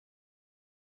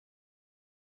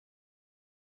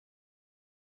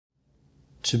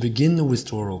To begin the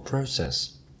withdrawal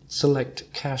process,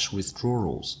 select Cash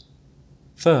Withdrawals.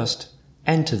 First,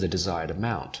 enter the desired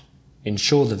amount.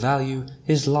 Ensure the value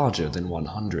is larger than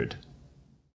 100.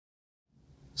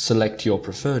 Select your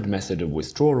preferred method of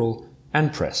withdrawal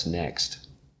and press Next.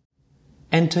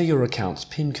 Enter your account's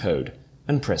PIN code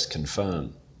and press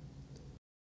Confirm.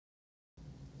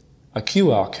 A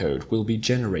QR code will be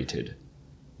generated.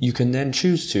 You can then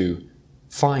choose to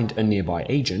find a nearby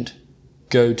agent,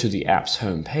 go to the app's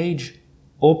home page,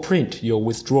 or print your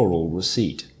withdrawal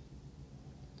receipt.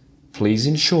 Please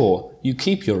ensure you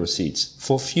keep your receipts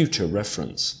for future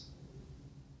reference.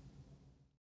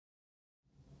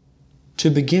 To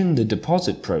begin the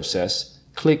deposit process,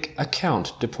 click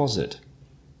Account Deposit.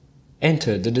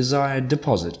 Enter the desired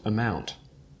deposit amount.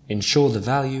 Ensure the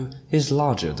value is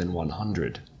larger than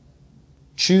 100.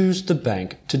 Choose the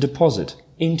bank to deposit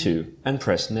into and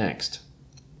press Next.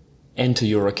 Enter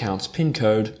your account's PIN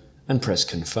code and press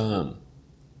Confirm.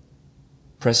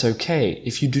 Press OK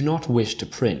if you do not wish to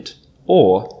print,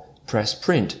 or press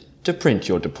Print to print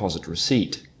your deposit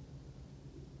receipt.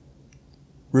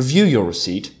 Review your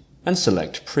receipt and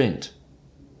select Print.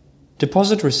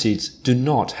 Deposit receipts do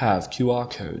not have QR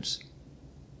codes.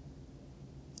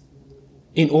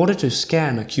 In order to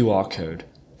scan a QR code,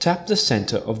 tap the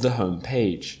center of the home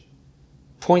page.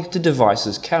 Point the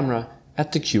device's camera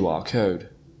at the QR code.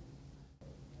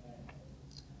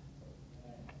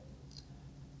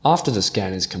 After the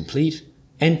scan is complete,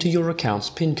 enter your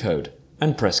account's PIN code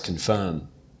and press Confirm.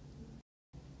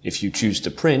 If you choose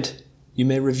to print, you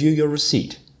may review your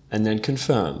receipt and then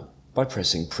confirm by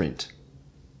pressing Print.